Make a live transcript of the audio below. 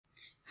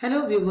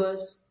Hello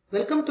viewers,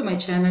 welcome to my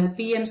channel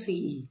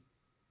PMCE.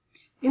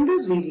 In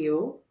this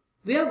video,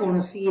 we are going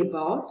to see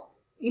about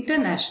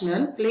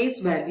International Place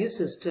Value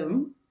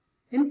System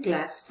in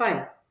Class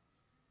 5.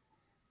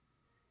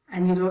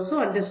 And you'll also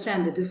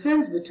understand the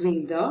difference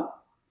between the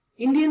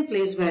Indian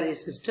Place Value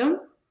System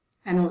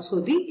and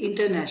also the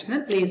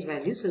International Place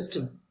Value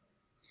System.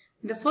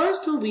 In the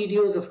first two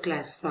videos of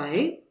Class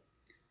 5,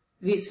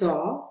 we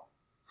saw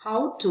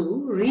how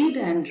to read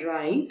and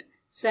write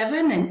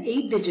 7 and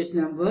 8 digit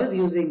numbers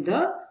using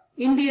the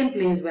Indian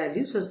Place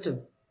Value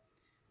System.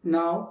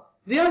 Now,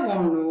 we are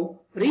going to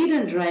read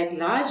and write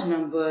large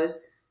numbers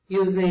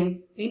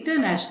using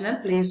International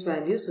Place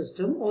Value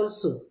System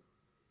also.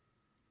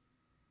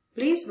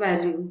 Place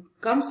value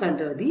comes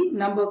under the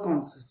number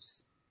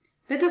concepts.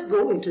 Let us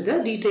go into the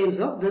details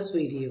of this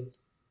video.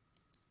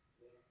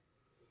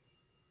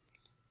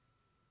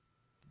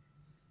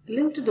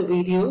 Link to the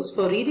videos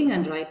for reading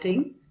and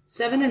writing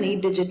 7 and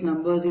 8 digit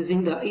numbers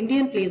using the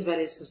Indian Place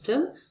Value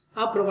System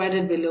are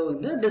provided below in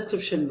the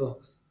description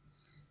box.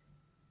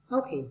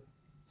 Okay.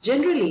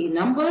 Generally,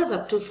 numbers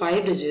up to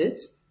 5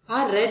 digits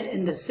are read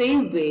in the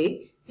same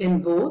way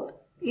in both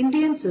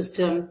Indian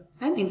system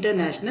and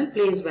International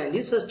Place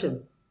Value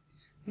System.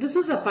 This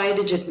is a 5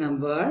 digit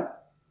number,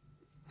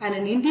 and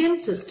in Indian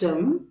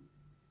system,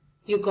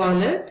 you call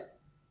it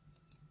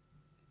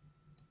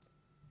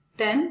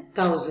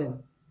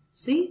 10,000.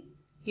 See?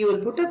 You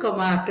will put a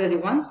comma after the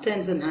ones,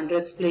 tens and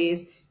hundreds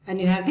place, and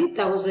you have the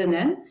 1000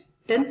 and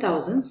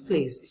 10,000s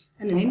place.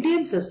 And in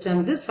Indian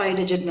system, this 5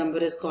 digit number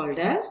is called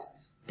as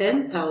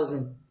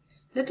 10,000.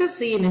 Let us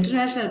see in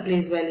International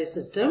Place Value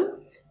System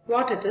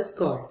what it is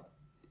called.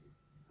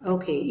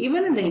 Okay,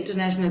 even in the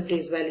International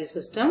Place Value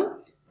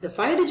System, the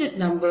 5 digit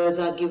numbers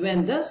are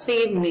given the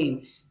same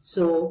name.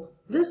 So,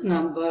 this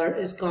number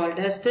is called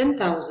as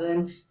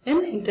 10,000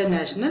 in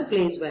International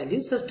Place Value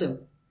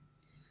System.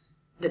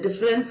 The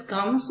difference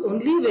comes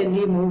only when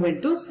we move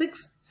into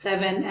 6,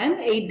 7 and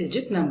 8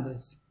 digit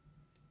numbers.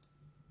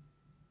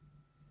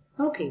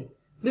 Okay,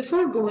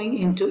 before going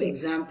into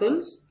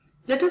examples,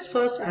 let us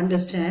first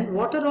understand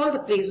what are all the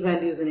place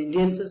values in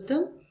Indian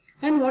system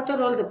and what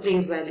are all the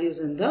place values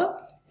in the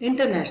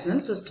international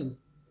system.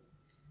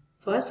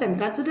 First, I am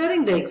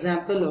considering the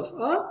example of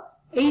a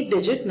 8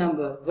 digit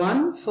number,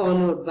 1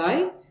 followed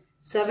by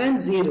 7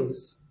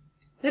 zeros.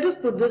 Let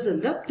us put this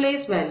in the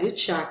place value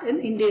chart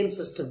in Indian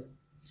system.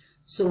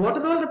 So what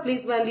are all the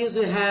place values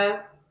you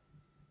have?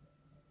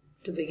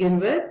 To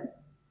begin with,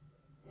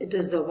 it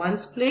is the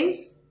ones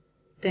place,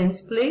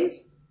 tens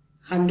place,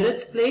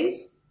 hundreds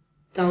place,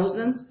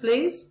 thousands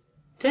place,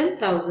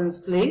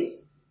 10,000s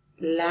place,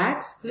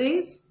 lakhs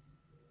place,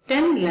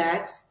 10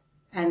 lakhs,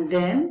 and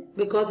then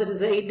because it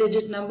is an 8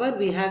 digit number,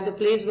 we have the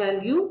place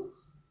value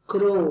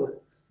crore.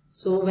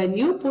 So when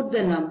you put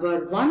the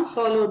number 1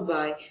 followed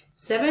by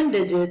 7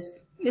 digits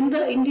in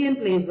the Indian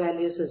place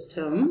value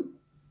system,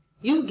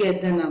 you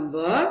get the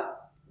number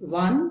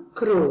 1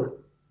 crore.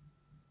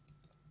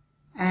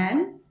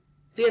 And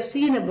we have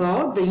seen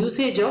about the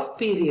usage of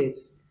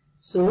periods.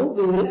 So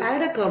we will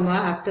add a comma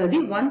after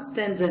the ones,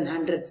 tens and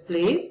hundreds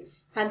place,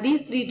 and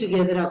these three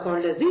together are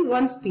called as the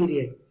ones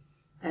period.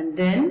 And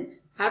then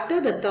after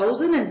the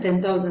 1000 and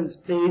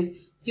 10,000s place,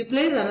 you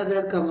place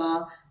another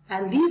comma,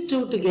 and these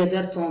two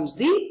together forms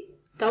the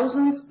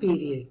thousands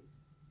period.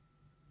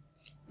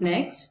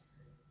 Next,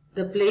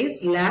 the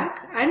place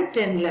lakh and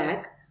 10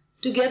 lakh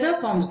together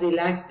forms the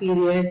lakhs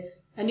period,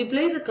 and you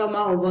place a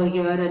comma over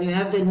here and you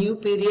have the new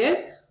period,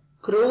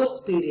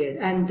 crores period,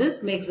 and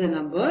this makes the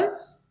number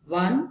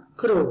 1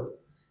 crore.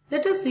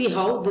 Let us see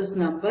how this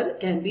number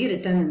can be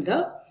written in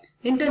the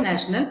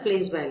International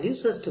Place Value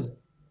System.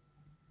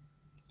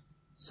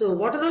 So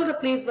what are all the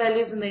place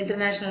values in the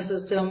international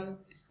system?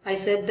 I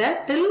said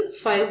that till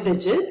 5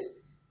 digits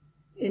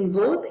in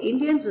both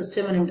Indian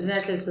system and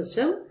international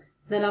system,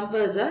 the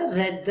numbers are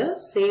read the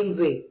same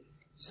way.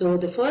 So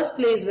the first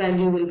place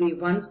value will be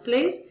ones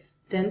place,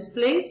 tens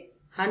place,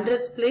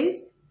 hundreds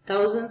place,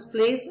 thousands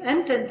place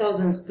and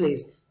 10,000s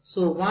place.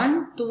 So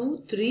 1,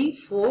 2, 3,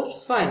 4,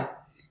 5.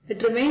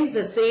 It remains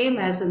the same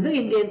as in the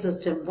Indian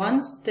system.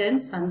 Ones,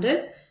 tens,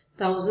 hundreds,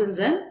 thousands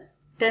and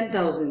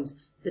 10,000s.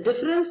 The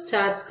difference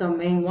starts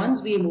coming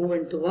once we move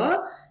into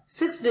a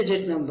 6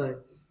 digit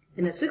number.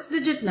 In a 6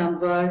 digit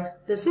number,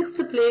 the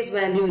 6th place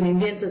value in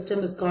Indian system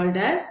is called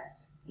as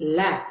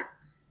lakh.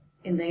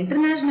 In the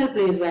International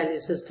Place Value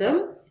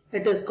System,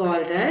 it is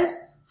called as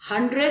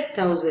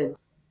 100,000.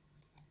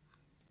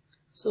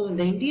 So in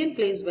the Indian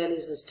Place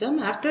Value System,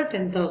 after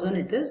 10,000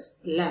 it is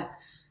lakh.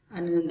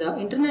 And in the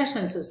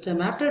international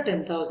system, after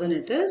 10,000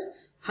 it is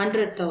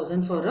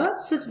 100,000 for a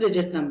 6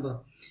 digit number.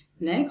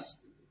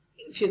 Next,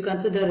 if you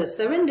consider a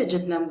 7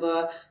 digit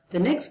number, the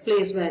next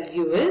place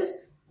value is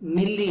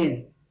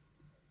million.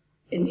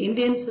 In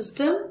Indian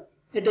system,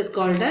 it is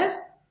called as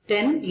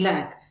 10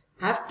 lakh.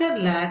 After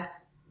lakh,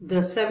 the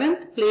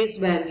 7th place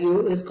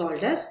value is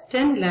called as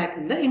 10 lakh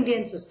in the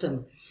Indian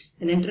system.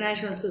 In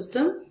international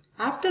system,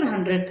 after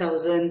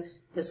 100,000,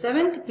 the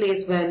 7th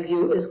place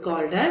value is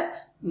called as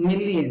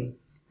million.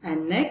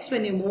 And next,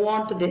 when you move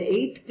on to the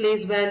 8th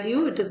place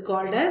value, it is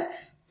called as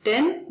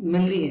 10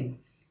 million.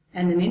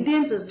 And in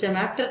Indian system,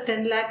 after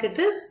 10 lakh, it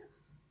is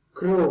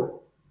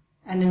crore.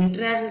 And in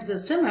international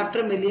system,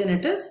 after million,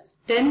 it is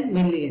 10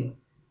 million.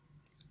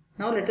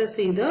 Now, let us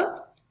see the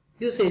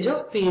usage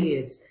of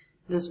periods.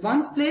 This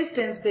ones place,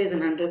 tens place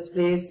and hundreds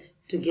place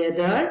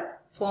together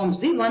forms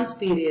the ones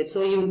period.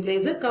 So, you will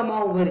place a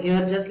comma over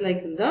here just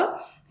like in the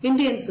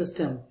Indian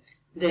system.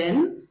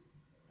 Then,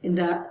 in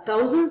the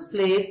thousands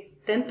place,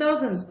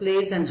 10,000s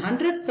place and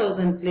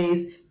 100,000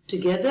 place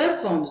together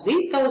forms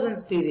the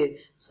thousands period.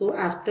 So,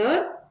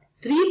 after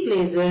 3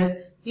 places,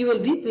 you will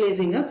be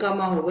placing a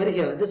comma over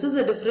here. This is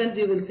the difference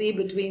you will see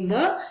between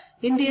the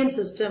Indian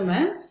system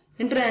and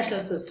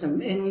international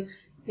system. In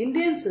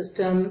Indian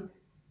system,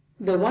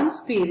 the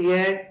ones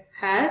period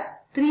has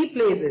 3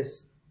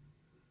 places.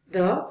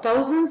 The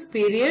thousands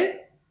period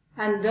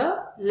and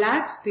the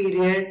lakhs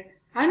period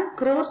and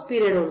crores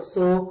period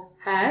also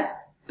has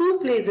 2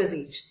 places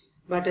each.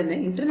 But in the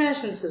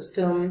international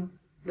system,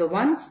 the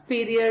ones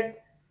period,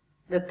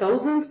 the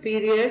thousands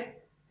period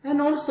and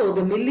also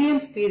the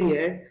millions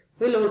period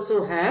will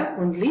also have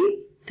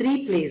only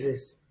 3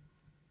 places.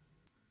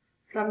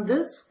 From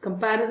this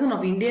comparison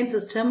of Indian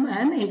system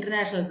and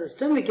international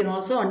system, we can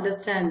also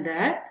understand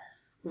that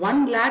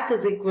 1 lakh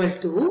is equal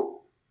to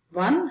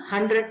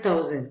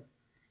 100,000.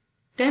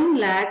 10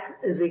 lakh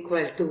is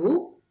equal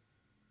to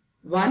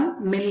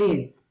 1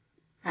 million.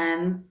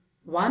 And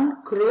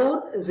 1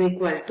 crore is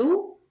equal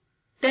to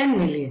 10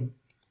 million.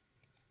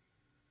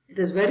 It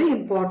is very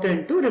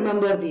important to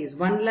remember these.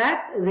 1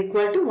 lakh is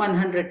equal to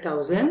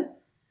 100,000.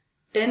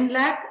 10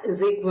 lakh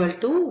is equal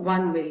to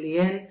 1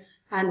 million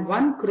and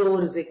 1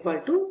 crore is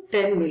equal to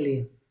 10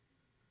 million.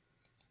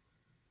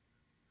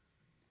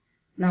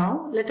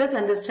 Now, let us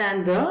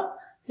understand the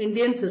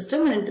Indian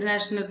system and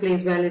international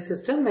place value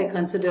system by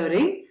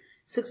considering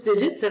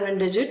 6-digit,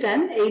 7-digit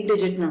and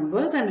 8-digit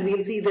numbers, and we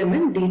will see them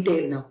in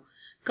detail now.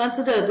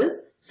 Consider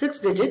this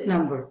 6-digit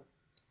number.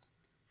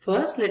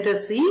 First, let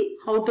us see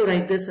how to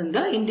write this in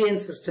the Indian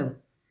system.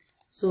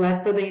 So,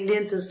 as per the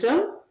Indian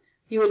system,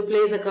 you will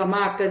place a comma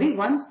after the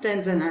ones,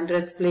 tens and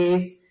hundreds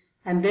place,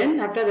 and then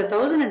after the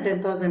 1000 and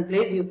 10,000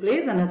 place, you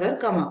place another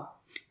comma.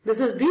 This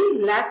is the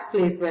lakhs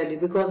place value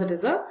because it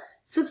is a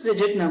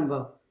 6-digit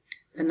number.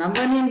 The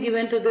number name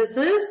given to this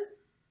is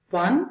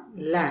 1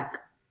 lakh.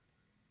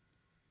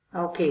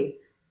 Okay.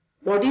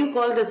 What do you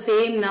call the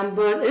same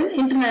number in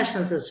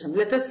international system?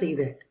 Let us see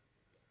that.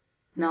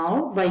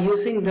 Now, by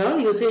using the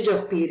usage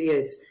of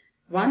periods,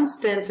 ones,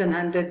 tens and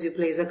hundreds, you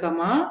place a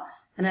comma,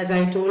 and as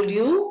I told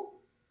you,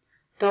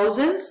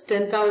 thousands,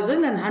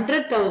 10,000 and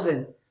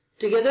 100,000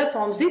 together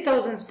forms the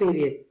thousands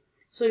period.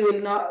 So, you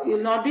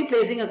will not be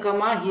placing a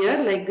comma here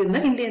like in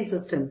the Indian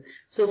system.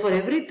 So, for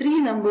every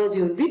 3 numbers,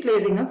 you will be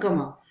placing a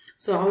comma.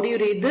 So, how do you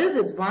read this?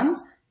 It's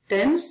ones,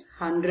 tens,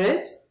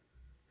 hundreds,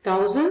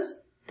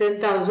 thousands,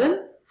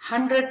 10,000,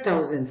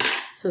 100,000.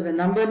 So, the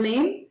number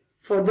name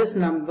for this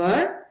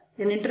number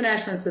in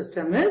international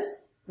system is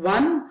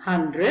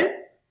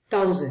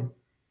 100,000.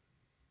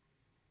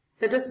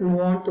 Let us move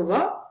on to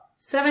a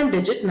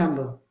 7-digit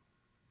number.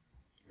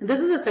 This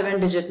is a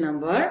 7-digit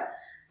number,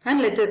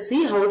 and let us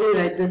see how to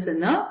write this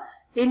in a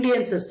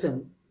Indian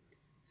system.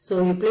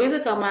 So, you place a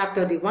comma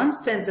after the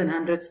ones, tens and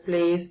hundreds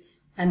place,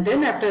 and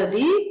then after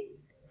the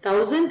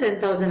 1000,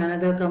 10,000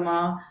 another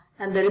comma,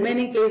 and the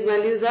remaining place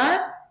values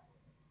are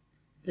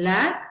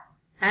lakh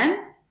and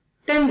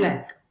 10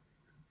 lakh.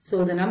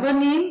 So, the number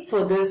name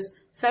for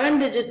this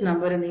 7-digit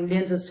number in the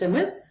Indian system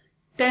is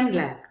 10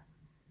 lakh.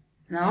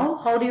 Now,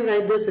 how do you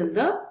write this in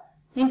the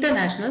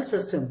international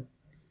system?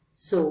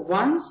 So,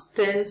 ones,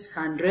 tens,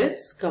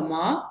 hundreds,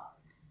 comma,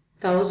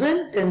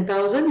 1000,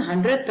 10,000,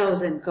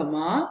 100,000,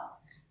 comma.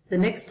 The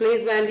next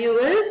place value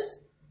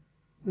is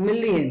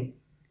million.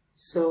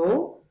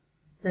 So,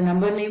 the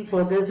number name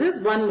for this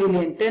is 1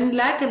 million. 10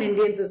 lakh in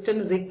Indian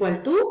system is equal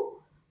to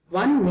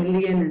 1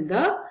 million in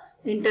the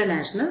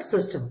international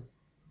system.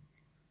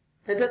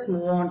 Let us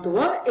move on to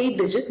a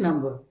 8-digit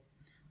number.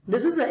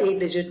 This is a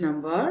 8-digit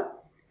number,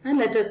 and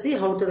let us see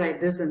how to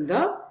write this in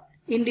the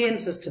Indian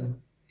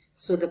system.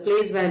 So, the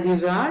place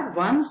values are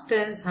ones,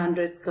 tens,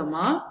 hundreds,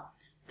 comma,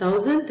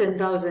 1000,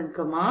 10,000,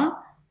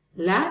 comma,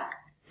 lakh,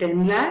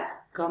 10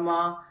 lakh,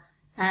 comma,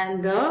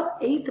 and the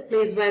 8th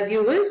place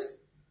value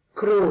is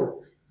crore.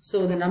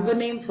 So, the number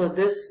name for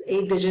this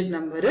 8-digit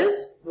number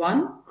is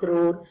 1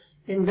 crore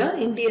in the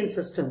Indian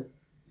system.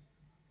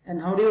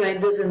 And how do you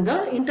write this in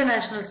the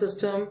international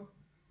system?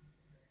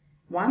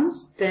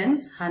 Ones,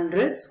 tens,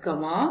 hundreds,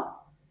 comma,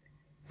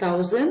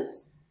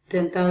 thousands,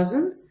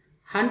 10,000s,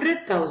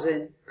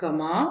 100,000,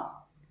 comma.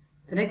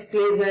 The next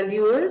place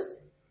value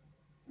is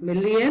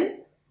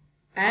million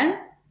and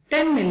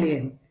 10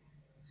 million.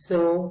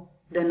 So,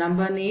 the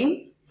number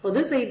name for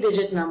this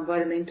 8-digit number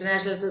in the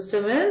international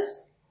system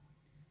is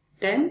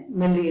 10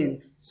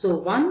 million. So,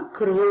 1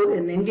 crore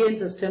in the Indian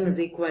system is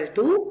equal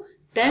to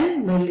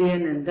 10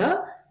 million in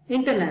the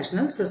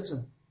international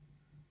system.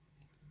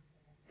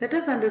 Let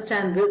us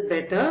understand this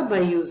better by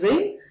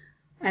using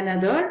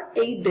another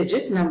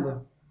 8-digit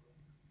number.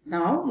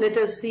 Now let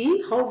us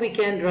see how we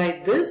can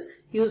write this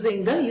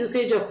using the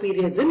usage of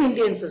periods in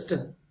Indian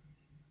system.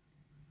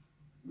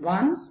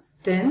 Ones,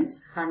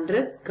 tens,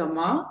 hundreds,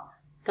 comma,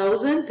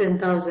 thousand,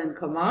 10,000,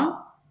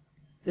 comma,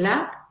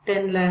 lakh,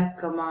 10 lakh,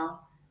 comma,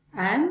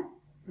 and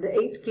the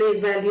 8th place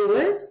value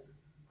is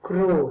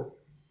crore.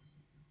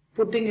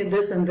 Putting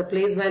this in the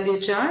place value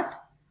chart,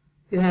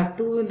 you have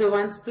 2 in the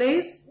ones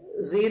place,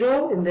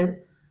 0 in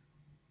the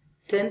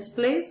tens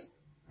place,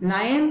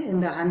 9 in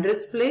the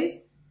hundreds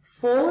place,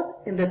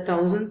 4 in the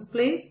thousands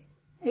place,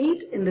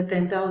 8 in the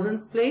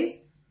 10,000s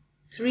place,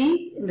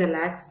 3 in the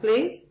lakhs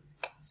place,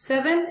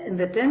 7 in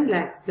the 10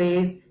 lakhs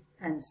place,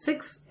 and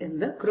 6 in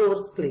the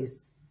crores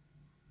place.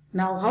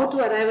 Now how to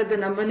arrive at the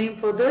number name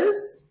for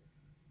this?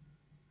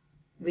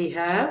 We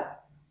have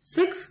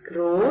 6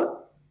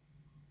 crore,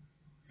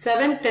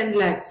 7 10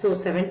 lakhs, so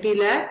 70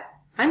 lakh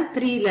and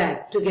 3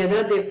 lakh.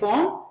 Together they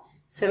form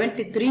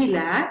 73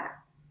 lakh,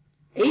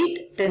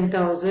 8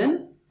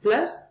 10,000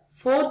 plus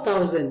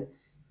 4,000,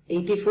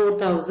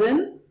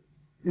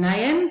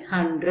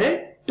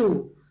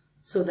 84,902.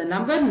 So the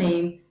number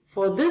name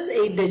for this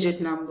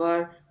 8-digit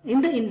number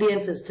in the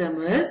Indian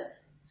system is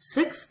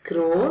 6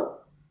 crore,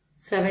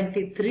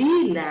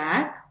 73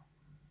 lakh,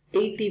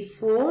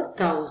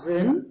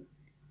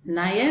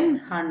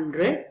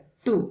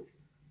 84,902.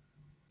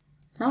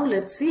 Now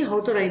let's see how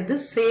to write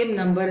this same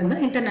number in the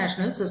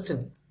international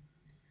system.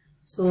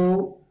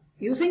 So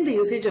using the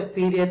usage of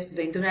periods for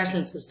the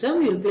international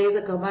system, you will place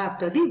a comma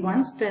after the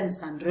ones, tens,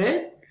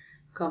 100,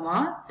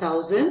 comma,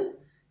 1,000,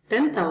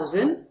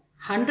 10,000,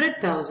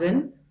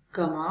 100,000,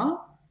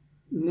 comma,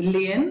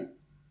 million,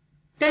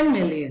 10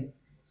 million.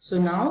 So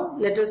now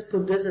let us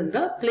put this in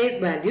the place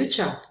value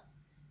chart.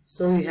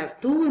 So you have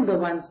 2 in the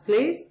ones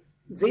place,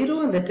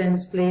 0 in the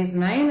tens place,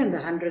 9 in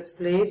the hundreds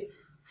place,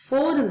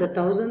 4 in the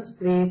thousands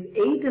place,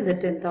 8 in the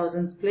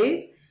 10,000s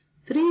place,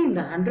 3 in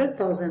the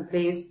 100,000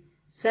 place,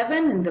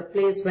 7 in the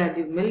place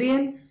value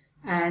million,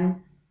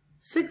 and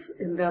 6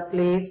 in the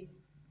place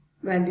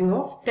value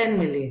of 10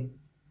 million.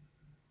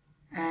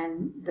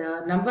 And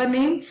the number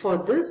name for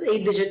this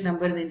 8-digit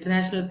number in the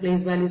international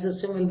place value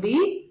system will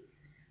be,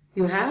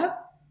 you have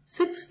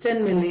 6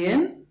 10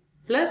 million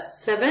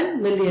plus 7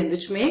 million,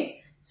 which makes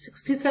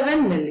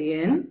 67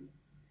 million,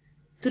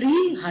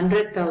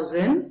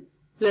 300,000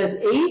 plus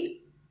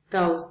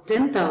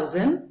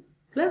 10,000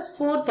 plus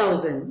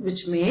 4,000,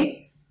 which makes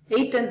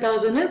 8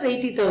 10,000 is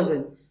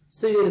 80,000.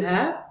 So you will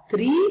have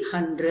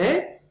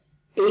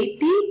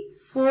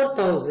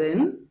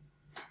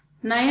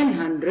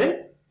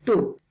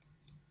 384,902.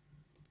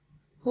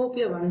 Hope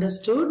you have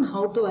understood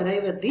how to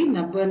arrive at the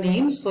number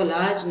names for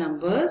large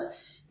numbers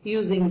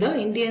using the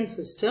Indian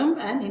system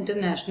and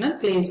international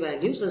place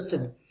value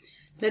system.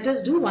 Let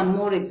us do one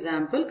more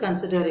example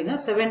considering a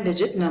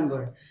 7-digit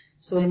number.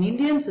 So in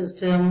Indian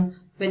system,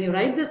 when you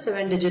write the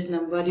 7-digit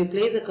number, you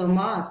place a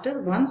comma after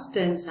ones,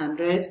 tens,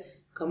 hundreds,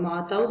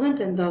 comma, 1,000,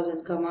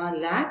 10,000, comma,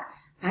 lakh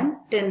and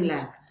 10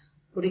 lakh.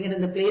 Putting it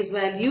in the place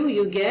value,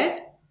 you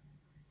get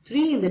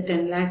 3 in the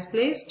 10 lakhs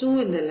place, 2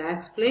 in the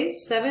lakhs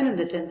place, 7 in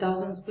the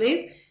 10,000s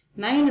place,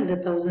 9 in the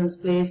thousands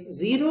place,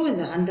 0 in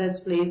the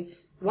hundreds place,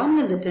 1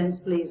 in the tens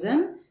place,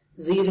 and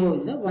 0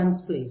 in the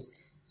ones place.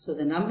 So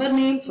the number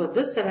name for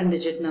this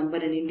 7-digit number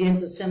in Indian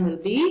system will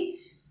be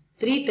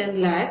 3 10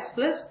 lakhs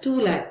plus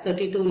 2 lakhs,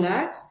 32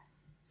 lakhs,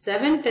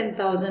 7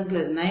 10,000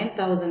 plus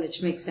 9,000,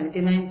 which makes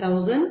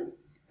 79,000,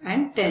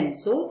 and 10.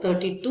 So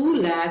 32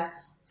 lakh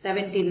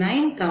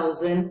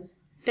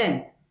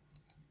 79,010.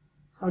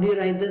 How do you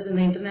write this in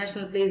the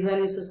international place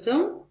value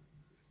system?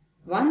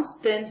 Ones,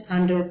 tens,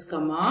 hundreds,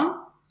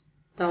 comma,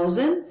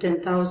 1,000,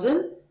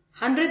 10,000,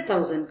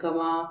 100,000,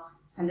 comma,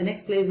 and the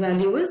next place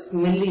value is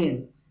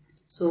million.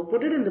 So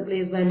put it in the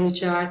place value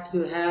chart.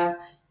 You have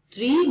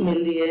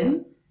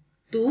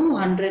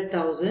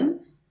 3,200,000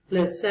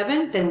 plus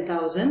 7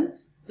 10,000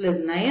 plus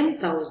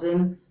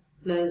 9,000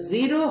 plus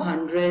 0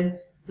 100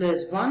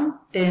 plus 1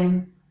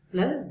 10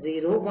 plus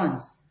 0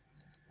 ones.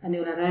 And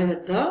you will arrive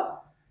at the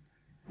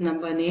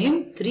number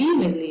name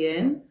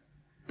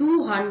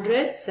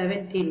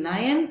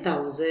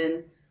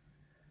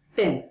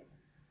 3,279,010.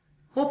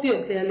 Hope you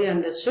have clearly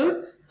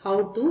understood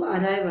how to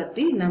arrive at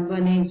the number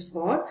names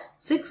for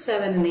 6,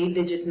 7 and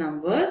 8-digit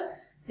numbers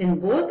in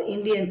both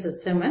Indian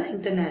system and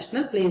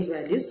international place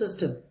value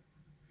system.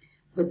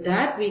 With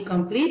that, we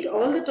complete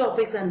all the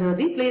topics under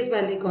the place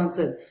value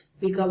concept.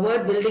 We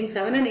covered building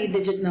 7 and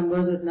 8-digit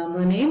numbers with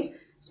number names,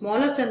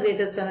 smallest and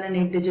greatest 7 and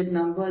 8-digit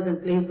numbers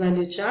and place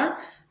value chart,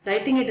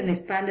 writing it in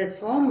expanded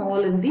form, all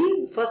in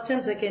the first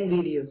and second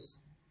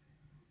videos.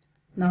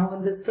 Now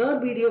in this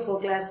third video for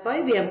class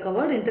 5, we have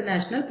covered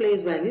international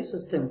place value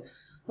system.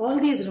 All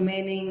these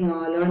remaining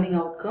learning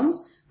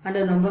outcomes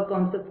under number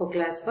concept for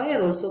class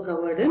 5 are also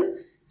covered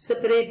in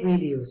separate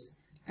videos.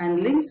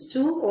 And links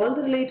to all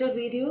the related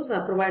videos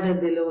are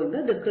provided below in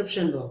the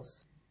description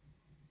box.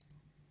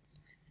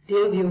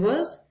 Dear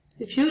viewers,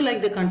 if you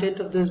like the content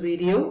of this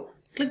video,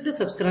 click the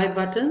subscribe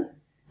button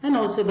and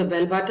also the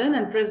bell button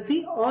and press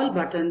the all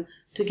button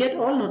to get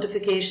all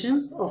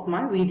notifications of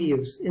my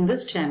videos in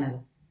this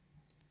channel.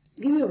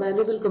 Give your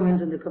valuable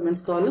comments in the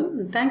comments column,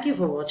 and thank you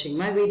for watching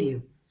my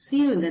video.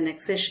 See you in the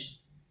next session.